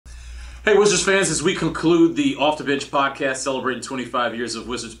Hey, Wizards fans, as we conclude the Off the Bench podcast celebrating 25 years of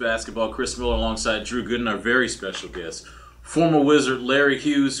Wizards basketball, Chris Miller alongside Drew Gooden, our very special guest, former Wizard Larry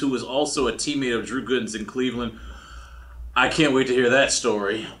Hughes, who was also a teammate of Drew Gooden's in Cleveland. I can't wait to hear that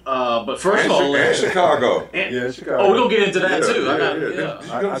story. But first of all, and Chicago. Chicago. Oh, we're gonna get into that too. Did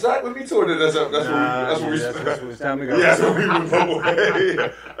you come back with me to it? That's where it's time to go. Yeah, that's where we go.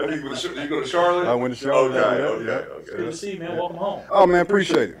 I think you go to Charlotte. I went to Charlotte. Good to see you, man. Welcome home. Oh man,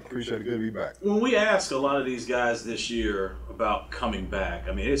 appreciate it. Good to be back. When we ask a lot of these guys this year about coming back,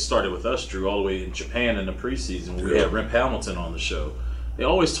 I mean, it started with us, Drew, all the way in Japan in the preseason when we had 𝗦𝗢𝗄𝗧𝗏 on the show. They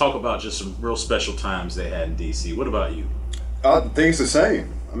always talk about just some real special times they had in DC. What about you? I think it's the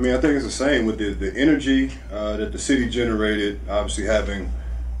same. I mean, I think it's the same with the energy that the city generated. Obviously, having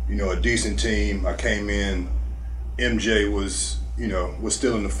a decent team. I came in. MJ was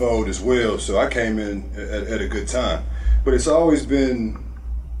still in the fold as well, so I came in at a good time. But it's always been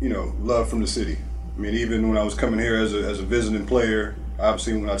love from the city. I mean, even when I was coming here as a visiting player,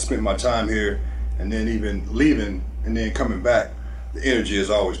 obviously when I spent my time here, and then even leaving and then coming back, the energy has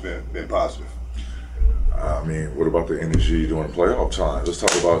always been positive. I mean, what about the energy during playoff time? Let's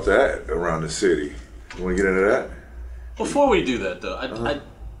talk about that around the city. You want to get into that? Before we do that, though,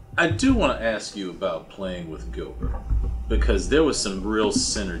 I do want to ask you about playing with Gilbert, because there was some real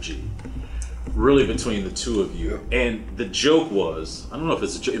synergy, really, between the two of you. Yeah. And the joke was, I don't know if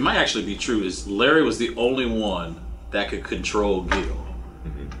it's a joke, it might actually be true, is Larry was the only one that could control Gil.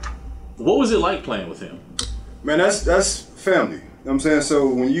 Mm-hmm. What was it like playing with him? Man, that's family. You know what I'm saying? So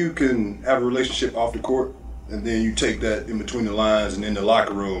when you can have a relationship off the court and then you take that in between the lines and in the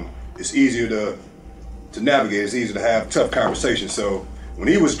locker room, it's easier to navigate. It's easier to have tough conversations. So when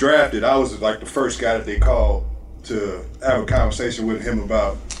he was drafted, I was like the first guy that they called to have a conversation with him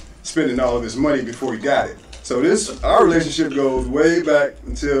about spending all of his money before he got it. So our relationship goes way back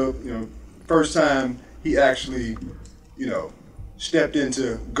until, first time he actually, stepped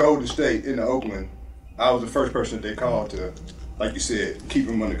into Golden State in Oakland. I was the first person that they called to, like you said, keep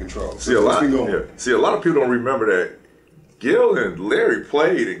him under control. See, a lot of people don't remember that Gil and Larry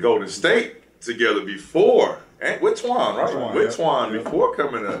played in Golden State together before, and with Twan, right? With Twan before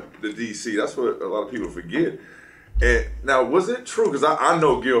coming to DC. That's what a lot of people forget. And now, was it true? Because I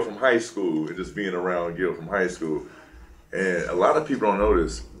know Gil from high school and just being around Gil from high school, and a lot of people don't know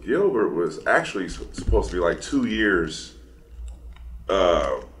this. Gilbert was actually supposed to be like 2 years.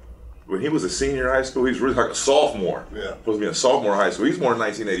 When he was a senior in high school, he was really like a sophomore. Yeah. Supposed to be a sophomore in high school. He's born in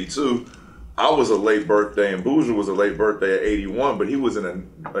 1982. I was a late birthday, and 𝗙𝗢𝗟 was a late birthday at 81, but he was in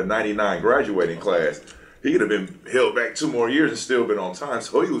a 99 graduating class. He could have been held back 2 more years and still been on time.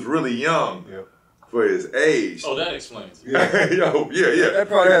 So he was really young for his age. Oh, that explains. Yeah. That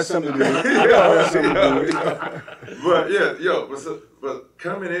probably has something to do with it. But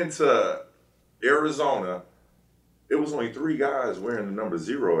coming into Arizona, it was only 3 guys wearing the number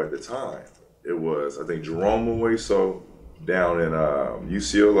 0 at the time. It was, I think, Jerome 𝗙𝗎𝗪 down in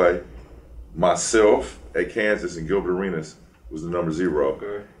UCLA, myself at Kansas, and Gilbert Arenas was the number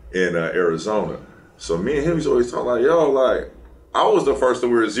 0 in Arizona. So me and him used to always talk like, I was the first to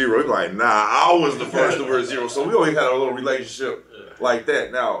wear 0. He's like, nah, I was the first to wear 0. So we always had a little relationship like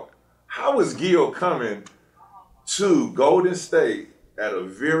that. Now, how was Gil coming to Golden State at a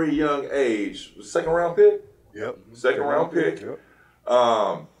very young age? Was 2nd round pick? Yep. 2nd round pick. Yep.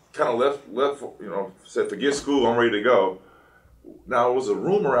 Kind of left, said, forget school, I'm ready to go. Now, there was a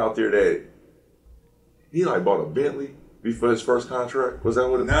rumor out there that he bought a Bentley before his first contract. Was that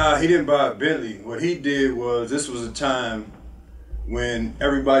what it was? Nah, he didn't buy a Bentley. What he did was, this was a time when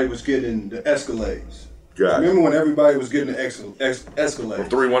everybody was getting the Escalades. Remember when everybody was getting the Escalade? For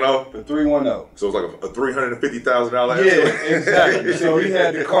 310? For 310. So it was like a $350,000 Yeah, exactly. So he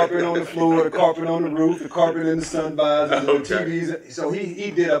had the carpet on the floor, the carpet on the roof, the carpet in the sun visors, the TVs. So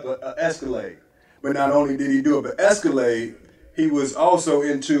he did up an Escalade. But not only did he do up an Escalade, he was also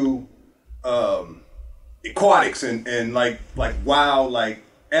into aquatics and like wild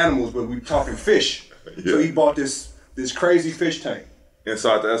animals, but we're talking fish. Yeah. So he bought this crazy fish tank.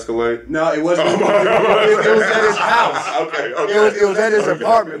 Inside the Escalade? No, it wasn't. It was at his house. Okay. It was at his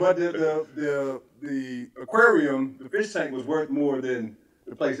apartment, but the aquarium, the fish tank, was worth more than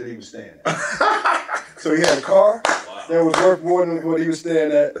the place that he was staying at. So he had a car that was worth more than what he was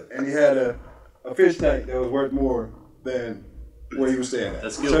staying at, and he had a fish tank that was worth more than where he was staying at.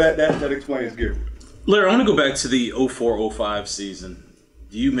 That's good. So that explains Gilbert. Larry, I want to go back to the 04-05 season.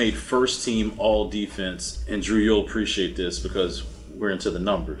 You made first team all defense, and Drew, you'll appreciate this because we're into the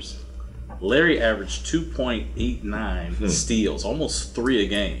numbers. Larry averaged 2.89 steals, almost 3 a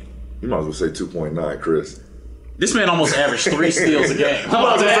game. You might as well say 2.9, Chris. This man almost averaged 3 steals a game. How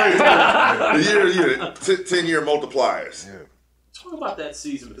about that? The 10-year multipliers. Yeah. Talk about that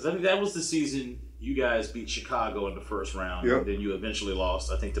season, because I think that was the season you guys beat Chicago in the first round, Yep. and then you eventually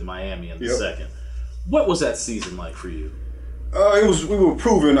lost, I think, to Miami in the Yep. second. What was that season like for you? We were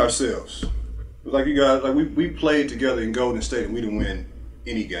proving ourselves. It was like you guys, like we played together in Golden State and we didn't win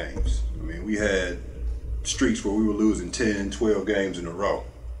any games. I mean, we had streaks where we were losing 10, 12 games in a row.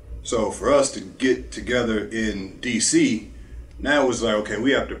 So for us to get together in DC, now it was like, okay,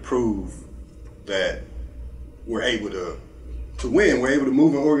 we have to prove that we're able to win. We're able to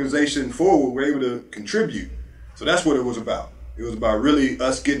move an organization forward. We're able to contribute. So that's what it was about. It was about really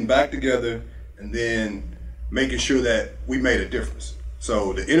us getting back together and then making sure that we made a difference.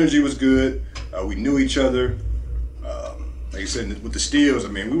 So the energy was good. We knew each other. Like I said, with the steals, I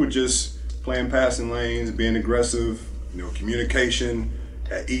mean, we were just playing passing lanes, being aggressive, communication.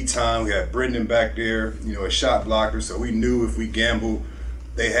 At E-time, we had Brendan back there, a shot blocker. So we knew if we gambled,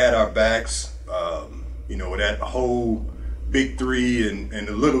 they had our backs. With that whole big three and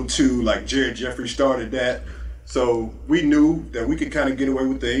the little two, like Jared Jeffrey started that. So we knew that we could kind of get away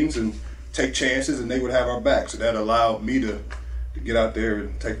with things and take chances, and they would have our back. So that allowed me to get out there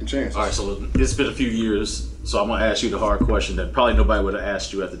and take the chances. All right, so it's been a few years, so I'm going to ask you the hard question that probably nobody would have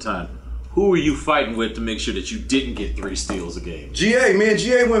asked you at the time. Who were you fighting with to make sure that you didn't get 3 steals a game? GA, me and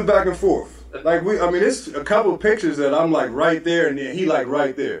GA went back and forth. Like it's a couple of pictures that I'm like right there and then he like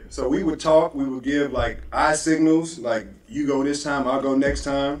right there. So we would talk, we would give like eye signals, like you go this time, I'll go next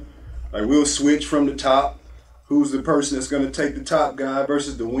time. Like we'll switch from the top. Who's the person that's gonna take the top guy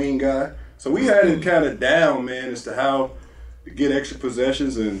versus the wing guy. So we had it kind of down, man, as to how to get extra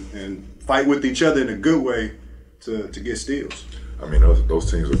possessions and fight with each other in a good way to get steals. I mean, those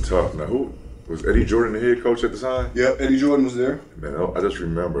teams were tough. Now, who was Eddie Jordan the head coach at the time? Yep, Eddie Jordan was there. Man, I just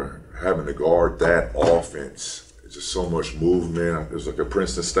remember having to guard that offense. It's just so much movement. It was like a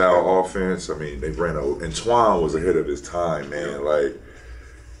Princeton-style offense. I mean, they ran and Twine was ahead of his time, man. Like,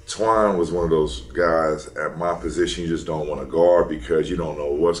 Twine was one of those guys at my position you just don't want to guard because you don't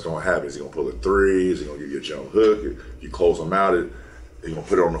know what's going to happen. Is he going to pull a three? Is he going to give you a jump hook? If you close him out, he's going to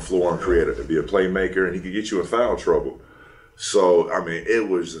put it on the floor and be a playmaker, and he could get you in foul trouble. So, I mean, it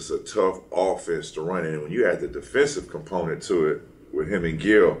was just a tough offense to run in. And when you add the defensive component to it with him and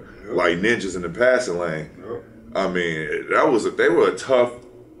Gil, like ninjas in the passing lane, I mean, they were a tough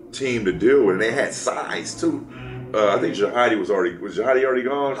team to deal with, and they had size too. I think Jahidi was Jahidi already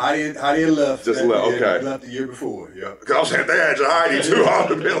gone? Hadi had left. Just left, okay. He left the year before, yeah. Because I was saying, they had Jahidi too. I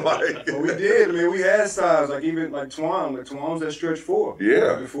would have been like... Well, we did. I mean, we had size, like even like Twine. Like Twine was at stretch 4.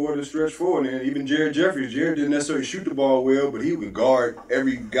 Yeah. Before the stretch 4. And then even Jared Jeffries. Jared didn't necessarily shoot the ball well, but he would guard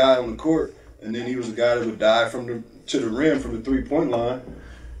every guy on the court. And then he was a guy that would dive to the rim from the 3-point line.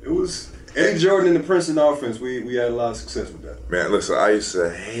 It was... Eddie Jordan in the Princeton offense, we had a lot of success with that. Man, listen, I used to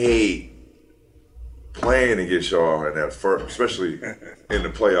hate playing against y'all in that first, especially in the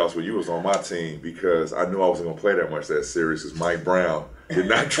playoffs when you was on my team, because I knew I wasn't gonna play that much that series because Mike Brown did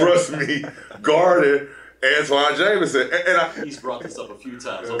not trust me guarding Antoine Jameson. He's brought this up a few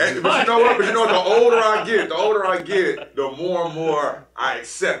times. But you know what? The older I get, the more and more I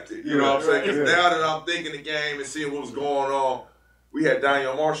accept it. You know what I'm saying? Because now that I'm thinking the game and seeing what was going on, we had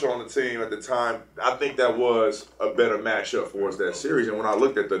Daniel Marshall on the team at the time. I think that was a better matchup for us that series. And when I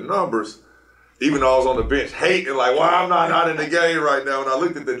looked at the numbers, even though I was on the bench hating, like, why I'm not in the game right now, when I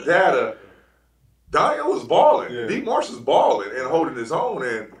looked at the data, Daniel was balling. Yeah. D. Marshall's balling and holding his own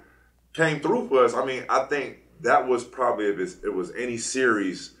and came through for us. I mean, I think that was probably, if it was any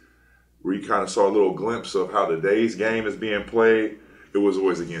series where you kind of saw a little glimpse of how today's game is being played, it was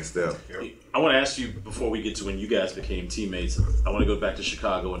always against them. I want to ask you, before we get to when you guys became teammates, I want to go back to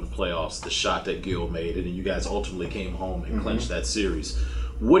Chicago in the playoffs, the shot that Gil made, and then you guys ultimately came home and clinched that series.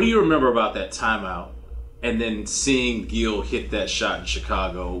 What do you remember about that timeout and then seeing Gil hit that shot in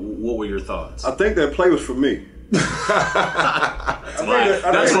Chicago? What were your thoughts? I think that play was for me. That's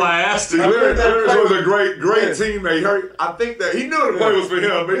why I asked you. Larry was a great teammate. I think that he knew the play was for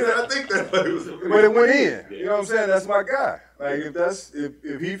him, but he said, I think that play was for me. But it went in. You know what I'm saying? That's my guy. Like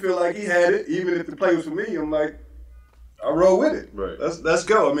if he feel like he had it, even if the play was for me, I'm like, I'll roll with it. Right. Let's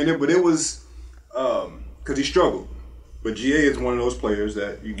go. I mean, but it was because he struggled. But GA is one of those players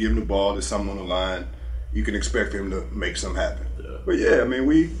that you give him the ball, there's something on the line, you can expect him to make something happen. Yeah. But yeah, I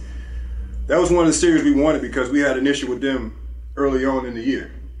mean, that was one of the series we wanted because we had an issue with them early on in the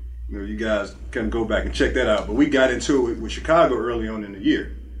year. You guys can go back and check that out. But we got into it with Chicago early on in the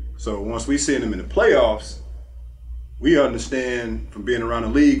year. So once we seen them in the playoffs, we understand from being around the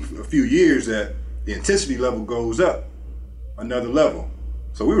league for a few years that the intensity level goes up another level.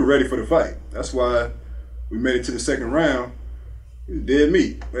 So we were ready for the fight. That's why we made it to the second round. Dead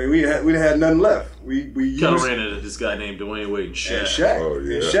meat. We had nothing left. We kind of ran into this guy named Dwayne Wade and Shaq. Oh,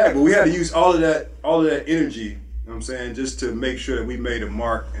 yeah. And Shaq, but we had to use all of that energy, you know what I'm saying, just to make sure that we made a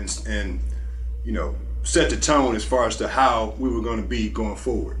mark and you know, set the tone as far as to how we were going to be going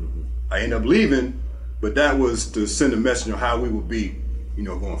forward. I ended up leaving, but that was to send a message on how we would be, you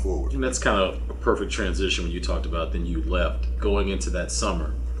know, going forward. And that's kind of a perfect transition when you talked about then you left going into that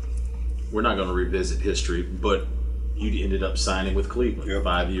summer. We're not going to revisit history, but you ended up signing with Cleveland,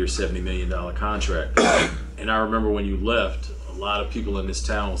 5 year, $70 million contract. And I remember when you left, a lot of people in this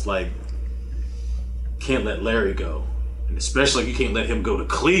town was like, can't let Larry go. And especially you can't let him go to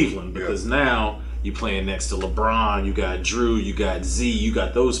Cleveland because now you're playing next to LeBron, you got Drew, you got Z, you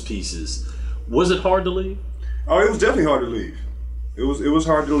got those pieces. Was it hard to leave? Oh, it was definitely hard to leave. It was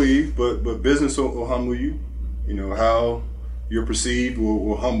hard to leave, but business will humble you. You know, how you're perceived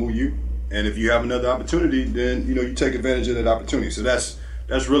will humble you. And if you have another opportunity, then you know you take advantage of that opportunity. So that's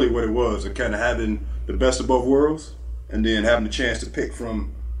really what it was, kind of having the best of both worlds, and then having the chance to pick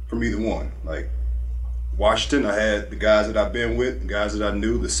from either one. Like Washington, I had the guys that I've been with, the guys that I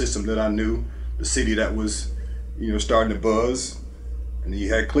knew, the system that I knew, the city that was, you know, starting to buzz, and then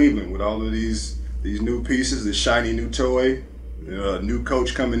you had Cleveland with all of these new pieces, this shiny new toy, new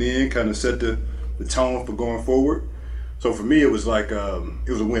coach coming in, kind of set the tone for going forward. So for me, it was like it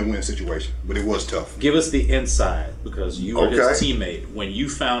was a win-win situation, but it was tough. Give us the inside, because you were his teammate. When you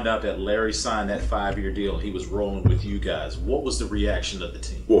found out that Larry signed that 5 year deal, he was rolling with you guys. What was the reaction of the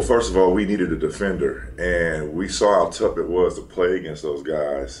team? Well, first of all, we needed a defender, and we saw how tough it was to play against those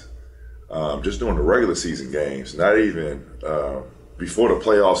guys. Just during the regular season games, not even before the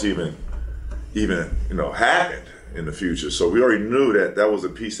playoffs even you know happened in the future. So we already knew that was a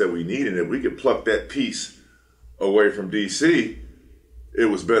piece that we needed. If we could pluck that piece away from DC, it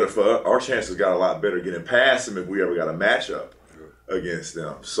was better for us. Our chances got a lot better getting past them if we ever got a matchup against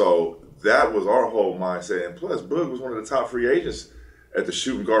them. So that was our whole mindset. And plus, Boog was one of the top free agents at the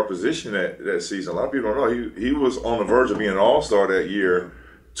shooting guard position that season. A lot of people don't know he was on the verge of being an all-star that year.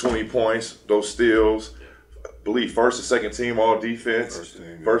 20 points, those steals. I believe first and second team all defense.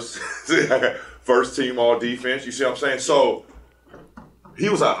 First team all defense. You see what I'm saying? So he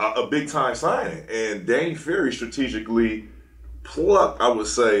was a big time signing, and Danny Ferry strategically plucked, I would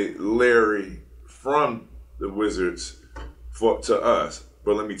say, Larry from the Wizards to us.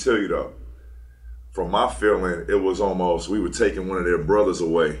 But let me tell you though, from my feeling, it was almost we were taking one of their brothers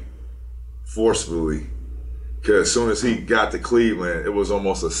away forcefully. Because as soon as he got to Cleveland, it was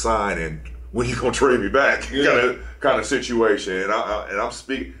almost a sign, and when you gonna trade me back, kind of situation. And I'm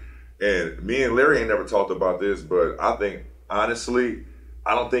speaking, and me and Larry ain't never talked about this, but I think honestly,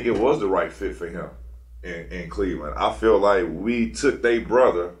 I don't think it was the right fit for him in Cleveland. I feel like we took their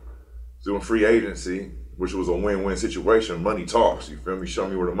brother doing free agency, which was a win-win situation. Money talks, you feel me? Show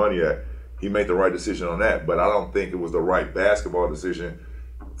me where the money at. He made the right decision on that, but I don't think it was the right basketball decision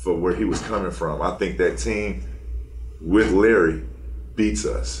for where he was coming from. I think that team with Larry beats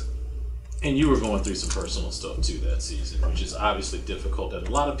us. And you were going through some personal stuff too that season, which is obviously difficult. And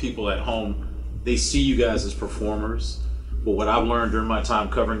a lot of people at home, they see you guys as performers, but what I've learned during my time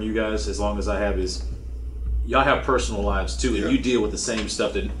covering you guys, as long as I have, is y'all have personal lives too, and you deal with the same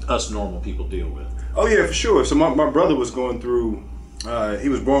stuff that us normal people deal with. Oh yeah, for sure. So my brother was going through, he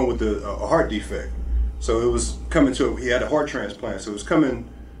was born with a heart defect. So it was coming to, he had a heart transplant. So it was coming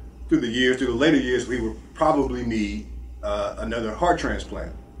through the later years, we would probably need another heart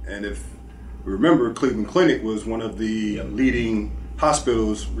transplant. And if you remember, Cleveland Clinic was one of the leading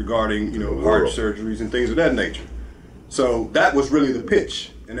hospitals regarding, you know, heart surgeries and things of that nature. So that was really the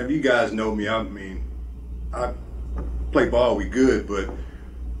pitch. And if you guys know me, I mean, I play ball, we good, but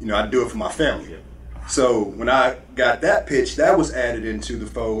you know, I do it for my family. So when I got that pitch, that was added into the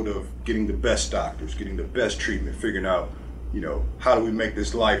fold of getting the best doctors, getting the best treatment, figuring out, you know, how do we make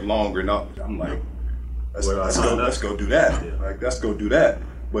this life longer? And I'm like, let's go do that. Like, let's go do that.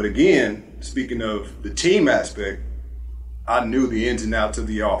 But again, speaking of the team aspect, I knew the ins and outs of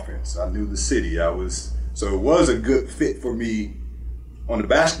the offense. I knew the city. So it was a good fit for me on the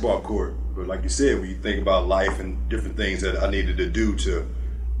basketball court. But like you said, when you think about life and different things that I needed to do to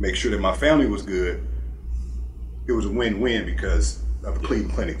make sure that my family was good, it was a win-win because of the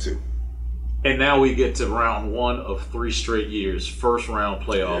Cleveland Clinic too. And now we get to round one of 3 straight years, first round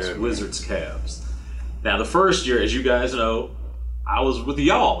playoffs, Wizards Cavs. Now the first year, as you guys know, I was with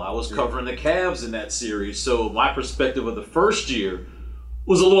y'all. I was covering the Cavs in that series. So my perspective of the first year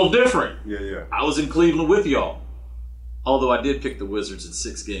was a little different. I was in Cleveland with y'all. Although I did pick the Wizards in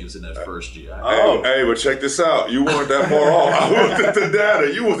 6 games in that first year. Hey, but check this out. You weren't that far off. I looked at the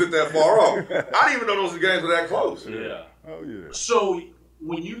data. You wasn't that far off. I didn't even know those games were that close. Oh, yeah. So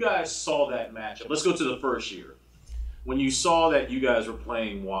when you guys saw that matchup, let's go to the first year. When you saw that you guys were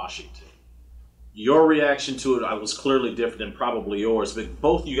playing Washington, your reaction to it was clearly different than probably yours, but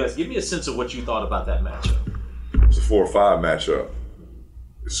both of you guys, give me a sense of what you thought about that matchup. It was a 4-5 matchup.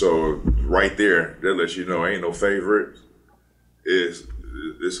 So right there, that lets you know ain't no favorite. It's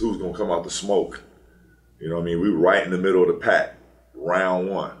who's going to come out the smoke. You know what I mean? We were right in the middle of the pack, round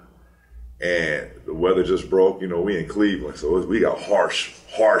one. And the weather just broke. You know, we in Cleveland, so we got harsh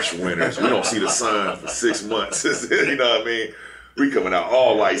winters. We don't see the sun for 6 months. You know what I mean? We coming out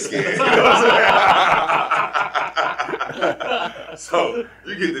all light skinned. You know what I'm saying? So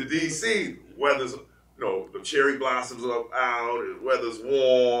you get to DC, weather's, the cherry blossoms are out, the weather's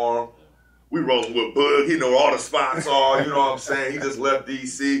warm. We rolling with Boog, he know all the spots are, you know what I'm saying? He just left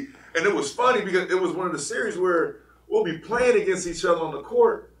DC. And it was funny because it was one of the series where we'll be playing against each other on the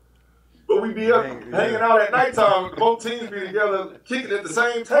court, but we be up hanging out at nighttime, both teams be together, kicking at the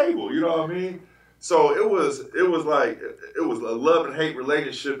same table, you know what I mean? So it was a love and hate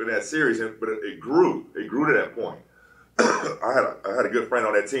relationship in that series, but it grew to that point. I had a good friend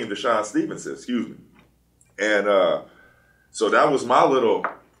on that team, 𝗙𝗢𝗟𝗡𝗧𝗓, excuse me. And so that was my little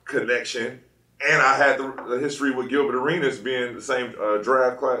connection. And I had the history with Gilbert Arenas being the same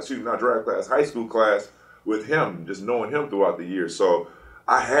high school class with him, just knowing him throughout the years. So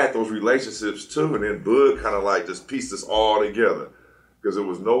I had those relationships too. And then Boog kind of like just pieced us all together. Because it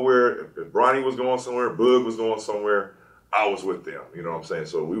was nowhere, if Bronny was going somewhere, Boog was going somewhere, I was with them. You know what I'm saying?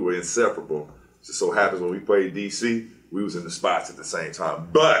 So we were inseparable. It just so happens when we played DC, we was in the spots at the same time.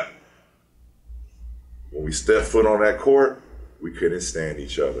 But when we stepped foot on that court, we couldn't stand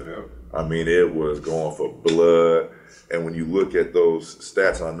each other. Yeah. I mean, it was going for blood. And when you look at those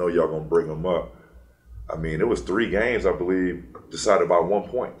stats, and I know y'all gonna bring them up, I mean, it was 3 games, I believe, decided by 1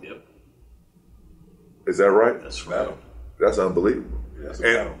 point. Yep. Is that right? That's right. That's unbelievable.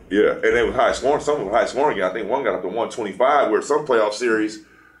 Yeah, and it was high scoring. Some were high scoring. I think one got up to 125, where some playoff series,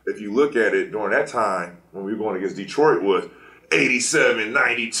 if you look at it during that time, when we were going against Detroit, was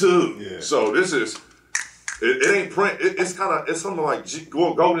 87-92. Yeah. So this is, it ain't print. It's something like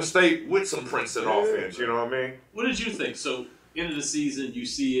Golden State with some Princeton offense. You know what I mean? What did you think? So end of the season, you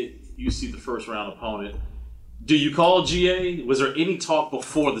see the first round opponent. Do you call GA? Was there any talk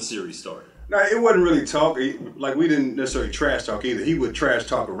before the series started? No, it wasn't really talk. Like, we didn't necessarily trash talk either. He would trash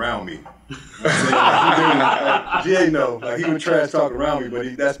talk around me. GA no, like he would trash talk around me,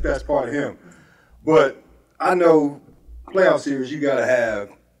 but that's part of him. But I know playoff series, you got to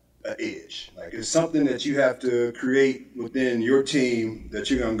have an edge. Like, it's something that you have to create within your team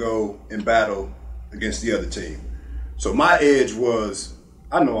that you're gonna go and battle against the other team. So my edge was,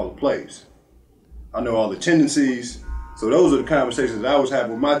 I know all the plays, I know all the tendencies. So those are the conversations that I was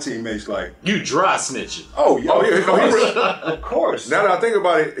having with my teammates. Like, you dry snitching. Oh yeah, of course. Now that I think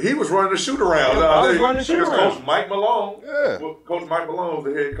about it, he was running the shoot around. I was running the shoot around. Coach Mike Malone, Yeah. Coach Mike Malone,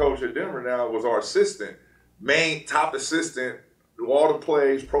 the head coach at Denver now, was our assistant, main top assistant, do all the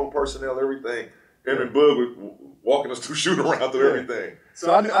plays, pro personnel, everything. Him and Boog were walking us through shoot around through everything.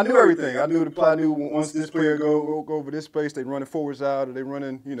 So I knew everything. I knew the play. I knew once this player go over this space, they running forwards out, or they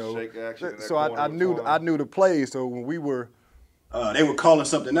running, Shake action. So I knew the plays. So when we were, they were calling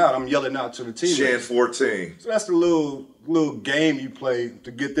something out, I'm yelling out to the team. Shan 14. So that's the little game you play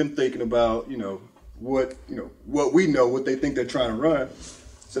to get them thinking about, what we know, what they think they're trying to run.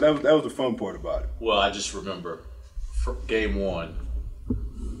 So that was the fun part about it. Well, I just remember for game 1,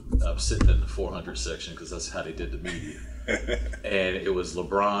 I'm sitting in the 400 section because that's how they did the media. And it was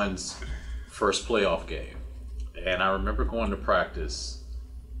LeBron's first playoff game. And I remember going to practice,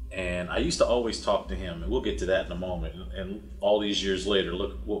 and I used to always talk to him, and we'll get to that in a moment. And all these years later,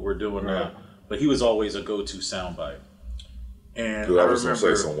 look what we're doing now. But he was always a go-to soundbite. And I was going to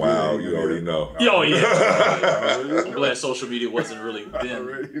say some wow, you already know. Oh, yeah. I'm glad social media wasn't really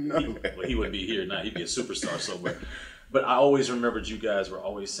then. He wouldn't be here now. He'd be a superstar somewhere. But I always remembered you guys were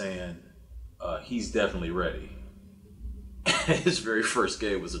always saying, he's definitely ready. His very first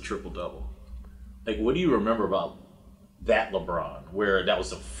game was a triple-double. Like, what do you remember about that LeBron, where that was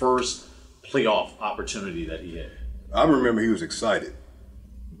the first playoff opportunity that he had? I remember he was excited.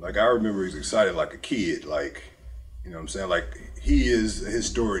 Like, I remember he was excited like a kid. Like, you know what I'm saying? Like, he is a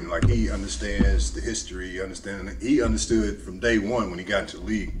historian. Like, he understands the history. He understood from day one when he got into the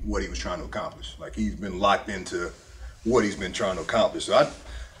league what he was trying to accomplish. Like, he's been locked into what he's been trying to accomplish. So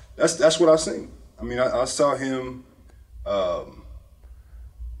that's what I seen. I mean, I saw him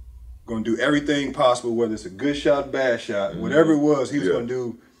going to do everything possible, whether it's a good shot, bad shot, whatever it was, he was going to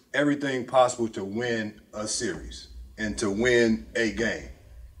do everything possible to win a series and to win a game.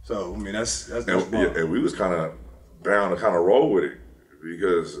 So, I mean, that's and we was kind of bound to kind of roll with it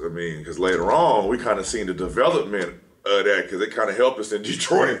because later on we kind of seen the development of that because it kind of helped us in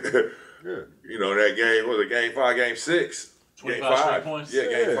Detroit. Yeah. You know, that game was game 5, game 6, game 5 points. Yeah,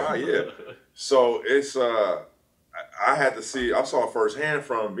 game 5. Yeah. So it's I had to see. I saw firsthand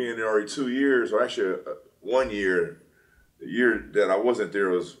from being there already 2 years, or actually 1 year. The year that I wasn't there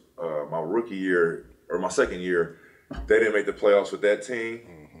was my rookie year or my second year. They didn't make the playoffs with that team.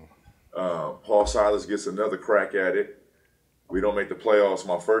 Paul Silas gets another crack at it. We don't make the playoffs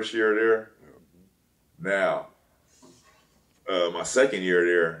my first year there. Now, my second year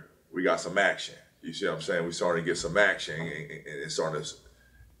there, we got some action. You see what I'm saying? We started to get some action and starting to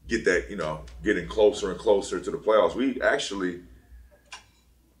get that, getting closer and closer to the playoffs. We actually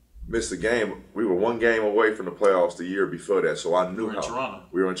missed a game. We were 1 game away from the playoffs the year before that, so I knew we were in Toronto.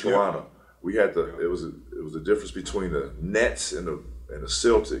 We were in Toronto. Yeah. We had it was a difference between the Nets and the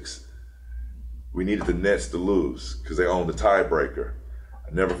Celtics. We needed the Nets to lose because they owned the tiebreaker. I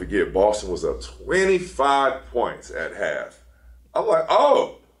never forget, Boston was up 25 points at half. I'm like,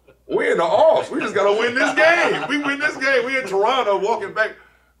 oh, we're in the offs. We just got to win this game. We win this game. We in Toronto walking back,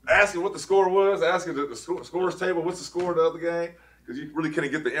 asking what the score was, asking the scorer's table, what's the score of the other game? Because you really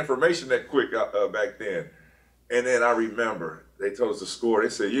couldn't get the information that quick back then. And then I remember they told us the score. They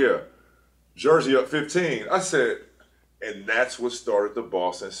said, yeah, Jersey up 15. I said, and that's what started the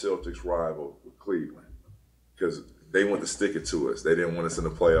Boston Celtics rival with Cleveland. Because they wanted to stick it to us. They didn't want us in the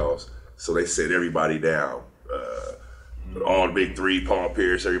playoffs. So they set everybody down. All the big three, Paul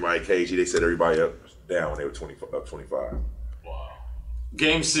Pierce, everybody, KG, they set everybody down when they were up 25. Wow.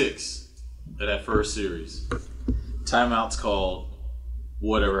 Game 6 of that first series. Timeouts called,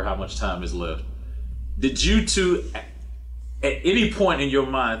 whatever, how much time is left. Did you two, at any point in your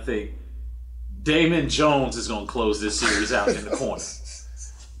mind, think Damon Jones is going to close this series out in the corner?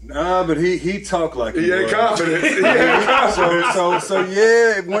 Nah, but he talked like he ain't confident. So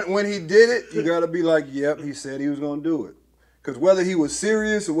yeah, when he did it, you got to be like, yep, he said he was going to do it. Because whether he was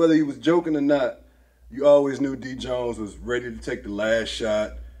serious or whether he was joking or not, you always knew D. Jones was ready to take the last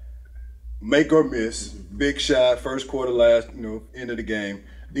shot, make or miss, big shot, first quarter, last, end of the game.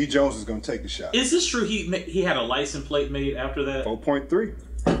 D. Jones is going to take the shot. Is this true? He had a license plate made after that? 4.3.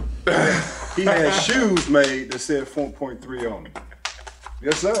 He had shoes made that said 4.3 on them.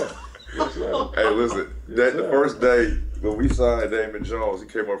 Yes, sir. Yes, sir. Hey, listen, the first day when we signed Damon Jones, he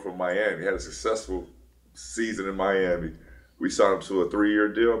came up from Miami. He had a successful season in Miami. We signed him to a 3-year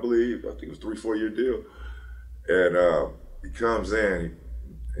deal, I believe. I think it was 3-4 year deal. And he comes in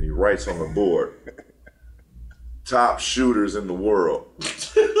and he writes on the board, top shooters in the world.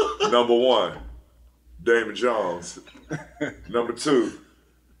 Number 1, Damon Jones. Number 2,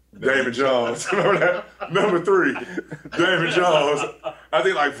 Damon Jones. Remember that? Number 3, Damon Jones. I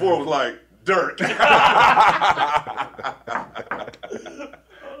think like 4 was like dirt. Good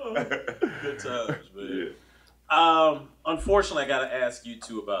times, man. Unfortunately, I got to ask you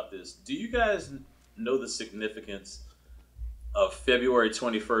two about this. Do you guys know the significance of February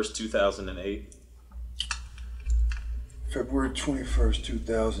 21st, 2008? February 21st,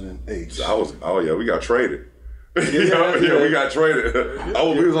 2008. So we got traded. We got traded.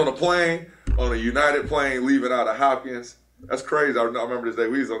 We was on a plane, on a United plane, leaving out of Hopkins. That's crazy. I remember this day.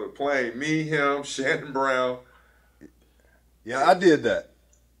 We was on the plane, me, him, Shannon Brown. Yeah, I did that.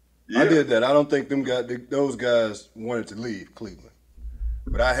 Yeah. I did that. I don't think those guys wanted to leave Cleveland.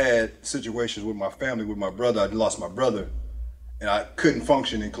 But I had situations with my family, with my brother. I lost my brother, and I couldn't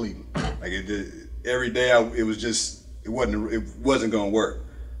function in Cleveland. Like every day, it wasn't going to work.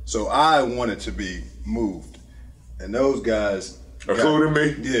 So I wanted to be moved, and those guys, including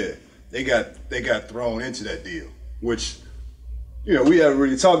me, yeah, they got thrown into that deal, which we haven't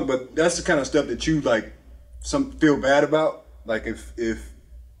really talked about. That's the kind of stuff that you feel bad about. Like if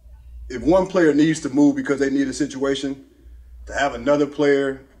one player needs to move because they need a situation, to have another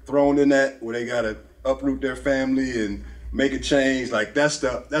player thrown in that where they got to uproot their family and make a change, like that's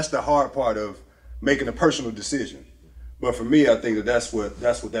the hard part of making a personal decision. But for me, I think that's what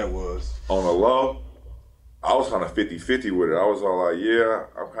that was. On the low, I was kind of 50-50 with it. I was all like, yeah,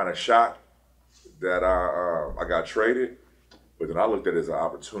 I'm kind of shocked that I got traded, but then I looked at it as an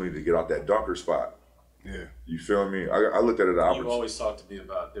opportunity to get out that dunker spot. Yeah. You feel me? I looked at it as an opportunity. You've always talked to me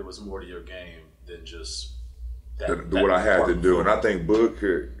about there was more to your game than just what I had to do. And I think Boog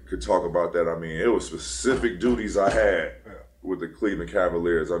could talk about that. I mean, it was specific duties I had with the Cleveland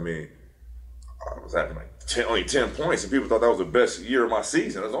Cavaliers. I mean, I was having only 10 points, and people thought that was the best year of my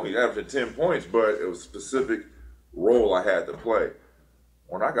season. I was only averaging 10 points, but it was a specific role I had to play.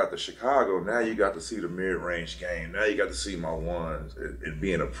 When I got to Chicago, now you got to see the mid-range game. Now you got to see my ones. It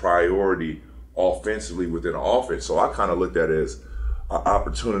being a priority offensively within the offense. So I kind of looked at it as an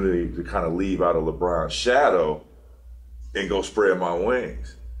opportunity to kind of leave out of LeBron's shadow and go spread my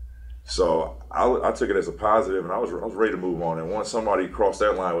wings. So I took it as a positive, and I was ready to move on. And once somebody crossed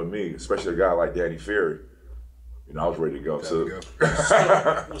that line with me, especially a guy like Danny Ferry, I was ready to go.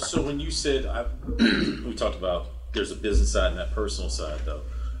 So when you said, we talked about there's a business side and that personal side, though.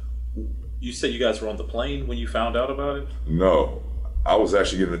 You said you guys were on the plane when you found out about it? No. I was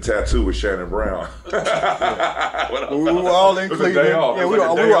actually getting a tattoo with Shannon Brown. We were all in Cleveland. Yeah, we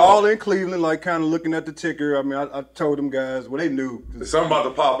were all in Cleveland, like kind of looking at the ticker. I mean, I told them guys, well, they knew. Something about to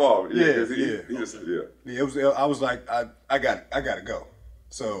pop off. Yeah. It was. I was like, I got to go.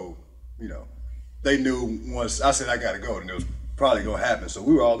 So, they knew once I said I got to go, and it was probably gonna happen. So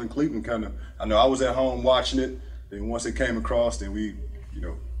we were all in Cleveland, kind of. I know I was at home watching it. Then once it came across, then we,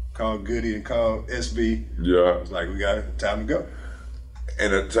 called Goody and called SB. Yeah. It was like, we got time to go.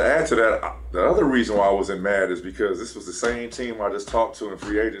 And to add to that, the other reason why I wasn't mad is because this was the same team I just talked to in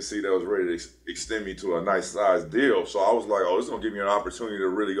free agency that was ready to extend me to a nice size deal. So I was like, oh, this is going to give me an opportunity to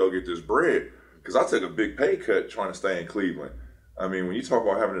really go get this bread. Because I took a big pay cut trying to stay in Cleveland. I mean, when you talk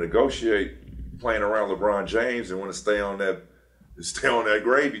about having to negotiate playing around LeBron James and want to stay on that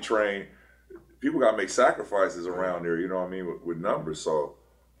gravy train, people got to make sacrifices around there, with numbers. So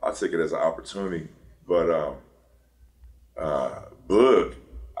I took it as an opportunity. But Boog,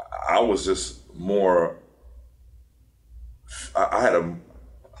 I was just more,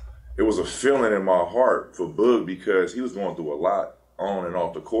 it was a feeling in my heart for Boog because he was going through a lot on and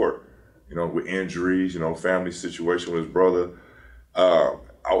off the court, with injuries, family situation with his brother.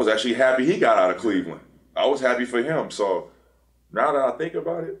 I was actually happy he got out of Cleveland. I was happy for him. So now that I think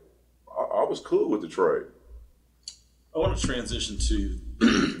about it, I was cool with the trade. I want to transition to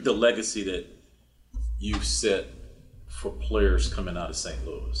the legacy that you've set for players coming out of St.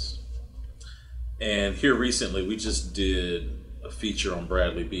 Louis. And here recently, we just did a feature on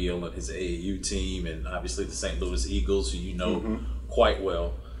Bradley Beal and his AAU team, and obviously the St. Louis Eagles, who you know quite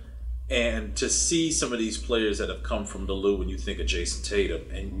well. And to see some of these players that have come from the Lou when you think of Jason Tatum,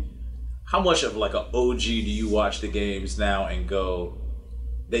 and how much of like an OG do you watch the games now and go,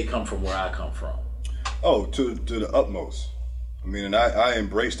 they come from where I come from? Oh, to the utmost. I mean, and I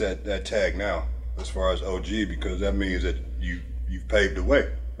embrace that tag now as far as OG, because that means that you've paved the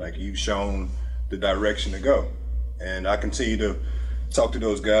way. Like, you've shown the direction to go. And I continue to talk to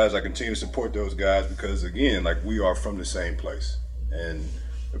those guys. I continue to support those guys because, again, like, we are from the same place. And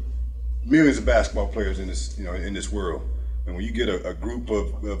millions of basketball players in this, in this world. And when you get a group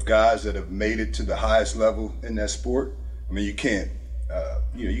of guys that have made it to the highest level in that sport, I mean, you can't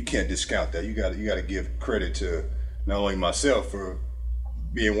discount that. You got to give credit to not only myself for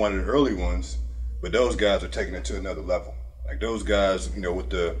being one of the early ones, but those guys are taking it to another level. Like, those guys, with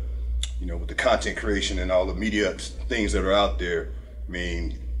the content creation and all the media things that are out there, I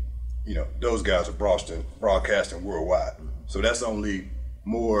mean, those guys are broadcasting worldwide. So that's only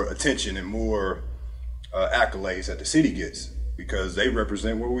more attention and more accolades that the city gets, because they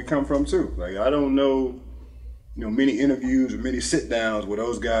represent where we come from too. Like, I don't know, many interviews or many sit downs where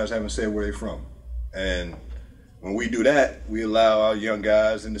those guys haven't said where they're from. And when we do that, we allow our young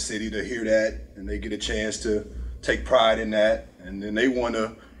guys in the city to hear that, and they get a chance to take pride in that, and then they want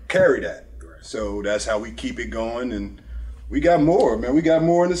to carry that. So that's how we keep it going, and we got more, man. We got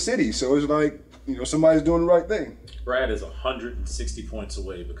more in the city, so it's like, somebody's doing the right thing. Brad is 160 points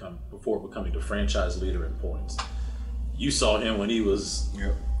away before becoming the franchise leader in points. You saw him when he was.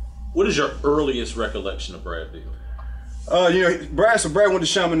 Yep. What is your earliest recollection of Brad Beal? Brad went to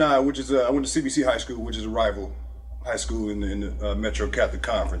Chaminade, which is I went to CBC High School, which is a rival high school in the Metro Catholic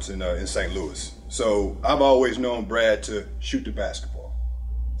Conference in St. Louis. So I've always known Brad to shoot the basketball.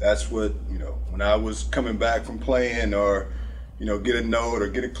 That's what, when I was coming back from playing, or get a note or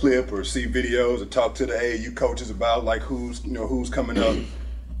get a clip or see videos or talk to the AAU coaches about like who's coming up,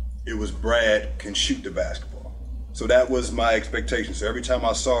 it was Brad can shoot the basketball. So that was my expectation. So every time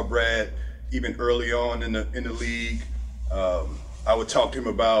I saw Brad, even early on in the league, I would talk to him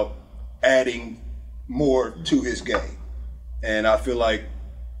about adding more to his game. And I feel like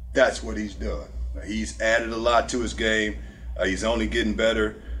that's what he's done. He's added a lot to his game. He's only getting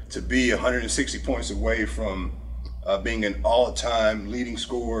better. To be 160 points away from being an all-time leading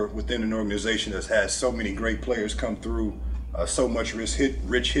scorer within an organization that has so many great players come through, so much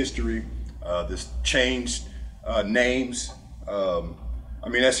rich history, this changed names. I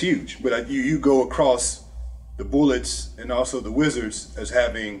mean, that's huge. But you go across the Bullets and also the Wizards as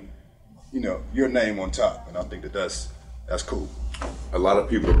having, your name on top, and I think that's cool. A lot of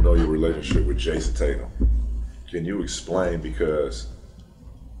people don't know your relationship with Jason Tatum. Can you explain, because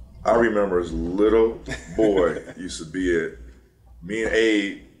I remember as a little boy used to be at me and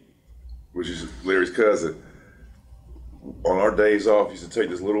Abe, which is Larry's cousin. On our days off, used to take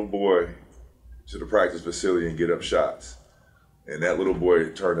this little boy to the practice facility and get up shots. And that little boy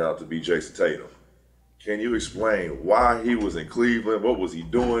turned out to be Jason Tatum. Can you explain why he was in Cleveland? What was he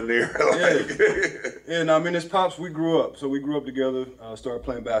doing there? Yeah, no, I mean, as Pops, we grew up. So we grew up together, started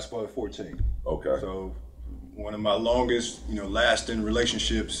playing basketball at 14. Okay. So one of my longest, lasting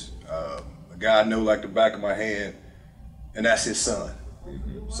relationships, a guy I know like the back of my hand, and that's his son.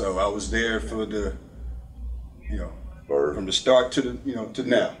 Mm-hmm. So I was there for the, from the start to the, to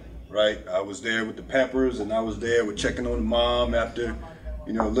now, right? I was there with the Pampers, and I was there with checking on the mom after,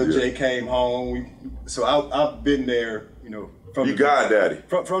 Lil J came home. So I've been there, from you got daddy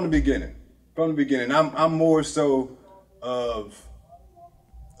from the beginning. From the beginning, I'm more so of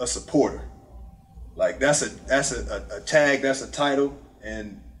a supporter. Like that's a tag, that's a title,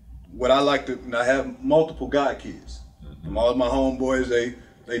 and what I like to, and I have multiple God kids. From all of my homeboys,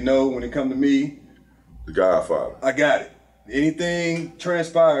 they know when it come to me, the Godfather. I got it. Anything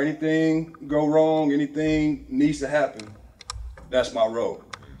transpire, anything go wrong, anything needs to happen, that's my role.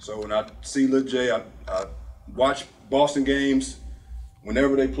 So when I see Lil J, I watch Boston games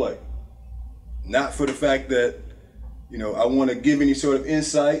whenever they play. Not for the fact that, I want to give any sort of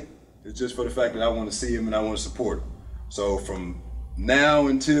insight. It's just for the fact that I want to see him and I want to support him. So from now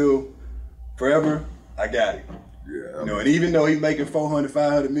until forever, I got him. Yeah, and even though he's making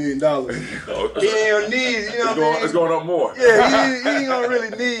 $400–500 million, he ain't gonna need, it's going up more. Yeah, he ain't gonna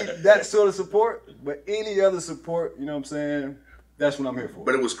really need that sort of support. But any other support, you know what I'm saying? That's what I'm here for.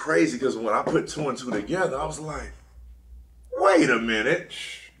 But it was crazy because when I put 2 and 2 together, I was like, wait a minute.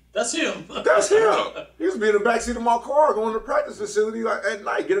 That's him. That's him. He used to be in the backseat of my car going to the practice facility at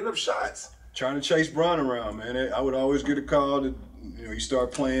night, getting up shots. Trying to chase Bron around, man. I would always get a call that, he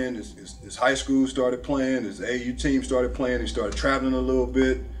started playing, his high school started playing, his AU team started playing, he started traveling a little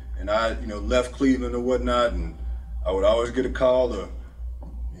bit, and I, left Cleveland or whatnot, and I would always get a call of,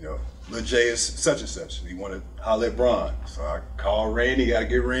 Lil J is such and such. He wanted to holler at Bron. So I called Randy, got to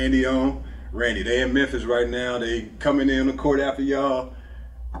get Randy on. Randy, they in Memphis right now. They coming in the court after y'all.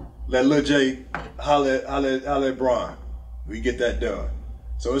 Let Lil J holler at Bron. We get that done.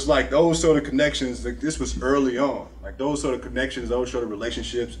 So it's like those sort of connections, like this was early on. Like those sort of connections, those sort of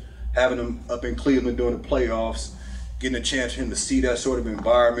relationships, having them up in Cleveland during the playoffs, getting a chance for him to see that sort of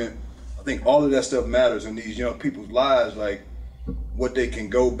environment. I think all of that stuff matters in these young people's lives, like what they can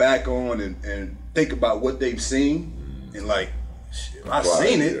go back on and think about what they've seen, and like, shit, if I've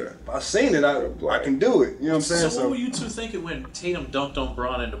seen it, I can do it. You know what I'm saying? So what were you two thinking when Tatum dunked on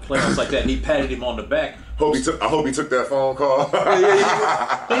Bron in the playoffs like that and he patted him on the back? I hope he took that phone call.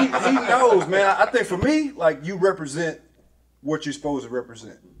 He knows, man. I think for me, like, you represent what you're supposed to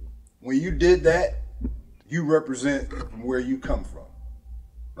represent. When you did that, you represent from where you come from.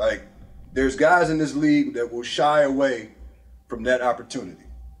 Like, there's guys in this league that will shy away from that opportunity.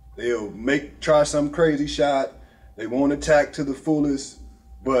 They'll try some crazy shot. They won't attack to the fullest,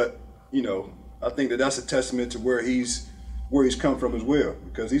 but I think that's a testament to where he's come from as well,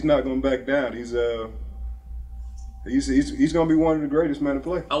 because he's not going to back down. He's going to be one of the greatest men to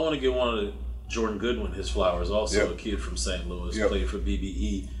play. I want to give one of Jordan Goodwin his flowers. Also, a kid from St. Louis, played for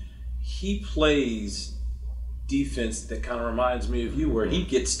BBE. He plays defense that kind of reminds me of you, where he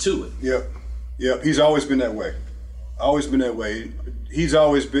gets to it. Yep. He's always been that way. Always been that way. He's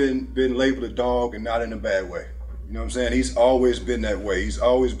always been labeled a dog, and not in a bad way. You know what I'm saying? He's always been that way. He's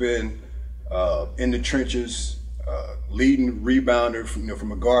always been in the trenches, leading rebounder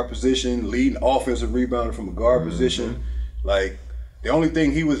from a guard position, leading offensive rebounder from a guard position. Like, the only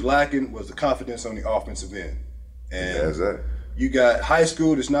thing he was lacking was the confidence on the offensive end. And you got high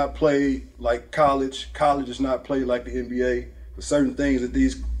school does not play like college. College does not play like the NBA. For certain things that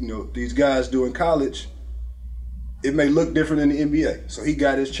these guys do in college, it may look different in the NBA. So he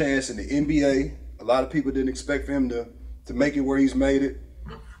got his chance in the NBA. A lot of people didn't expect for him to make it where he's made it.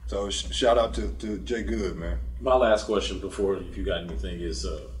 So shout out to Jay Good, man. My last question before, if you got anything, is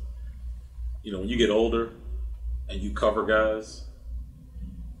when you get older and you cover guys,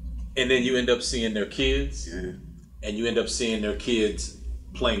 and then you end up seeing their kids, and you end up seeing their kids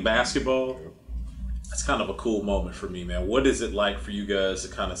playing basketball, that's kind of a cool moment for me, man. What is it like for you guys to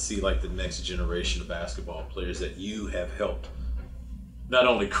kind of see like the next generation of basketball players that you have helped not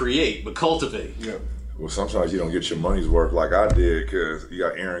only create, but cultivate? Well, sometimes you don't get your money's worth like I did, because you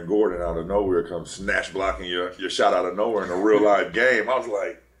got Aaron Gordon out of nowhere come snatch blocking your shot out of nowhere in a real life game. I was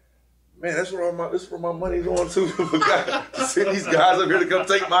like, man, this is where my money's going to send these guys up here to come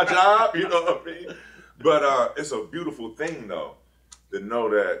take my job, you know what I mean? But it's a beautiful thing, though, to know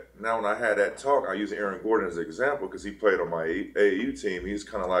that now when I had that talk, I use Aaron Gordon as an example because he played on my AAU team. He's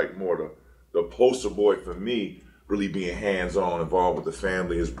kind of like more the poster boy for me, really being hands-on, involved with the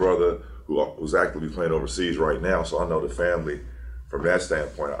family, his brother, who's actively playing overseas right now. So I know the family from that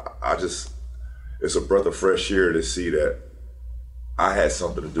standpoint. I just, it's a breath of fresh air to see that I had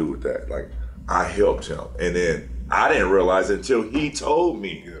something to do with that. Like, I helped him. And then I didn't realize it until he told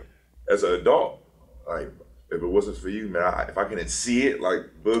me as an adult. Like, if it wasn't for you, man, if I couldn't see it, like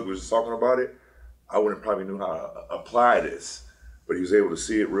Boog was talking about it, I wouldn't probably knew how to apply this. But he was able to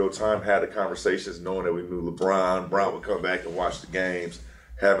see it real time, had the conversations, knowing that we knew LeBron. Brown would come back and watch the games,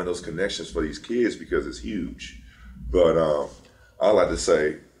 having those connections for these kids because it's huge. But I like to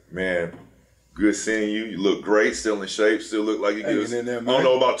say, man, good seeing you. You look great, still in shape, still look like you good. I don't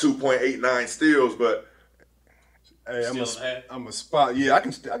know about 2.89 steals, but hey, I'm a spot. Yeah, I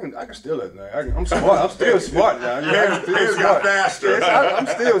can steal it, man. I'm smart. I'm still smart now. Yeah, hands got faster. Yes, I'm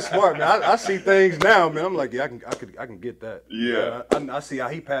still smart, man. I see things now, man. I'm like, yeah, I can get that. Yeah. I see how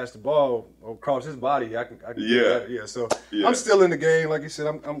he passed the ball across his body. I can get that. Yeah. So I'm still in the game, like you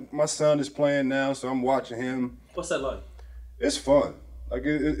said. My son is playing now, so I'm watching him. What's that like? It's fun. Like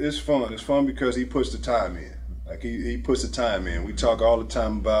it's fun. It's fun because he puts the time in. Like he puts the time in. We talk all the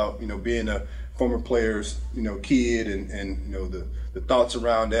time about being a former player's kid and the thoughts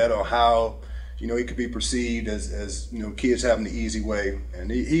around that, or how he could be perceived as kids having the easy way, and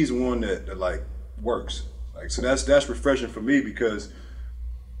he's one that like works. Like, so that's refreshing for me because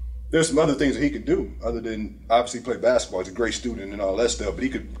there's some other things that he could do other than obviously play basketball. He's a great student and all that stuff, but he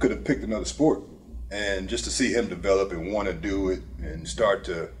could have picked another sport. And just to see him develop and want to do it and start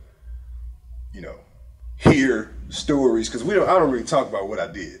to hear stories, because I don't really talk about what I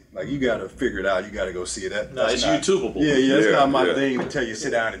did. Like, you got to figure it out. You got to go see it. No, it's YouTubeable. Yeah, it's not my thing to tell you, sit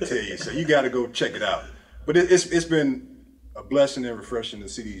down and tell you. So you got to go check it out. But it's been a blessing and refreshing to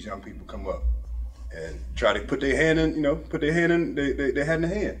see these young people come up and try to put their hand in, their hand in the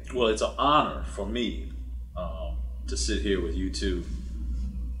hand. Well, it's an honor for me to sit here with you two.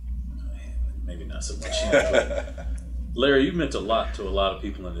 Maybe not so much him, but Larry, you meant a lot to a lot of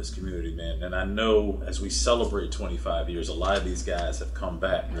people in this community, man. And I know as we celebrate 25 years, a lot of these guys have come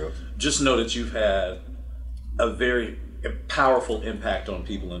back. Yeah. Just know that you've had a very powerful impact on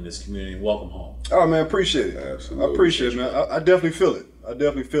people in this community. Welcome home. Oh, man, appreciate it. Absolutely. I appreciate it, man. I definitely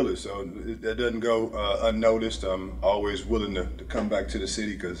feel it. So that doesn't go unnoticed. I'm always willing to come back to the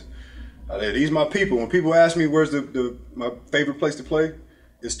city because these are my people. When people ask me where's my favorite place to play,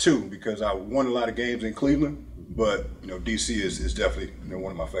 it's two, because I won a lot of games in Cleveland, but DC is definitely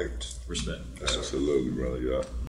one of my favorites. Respect. Absolutely, brother. Yeah.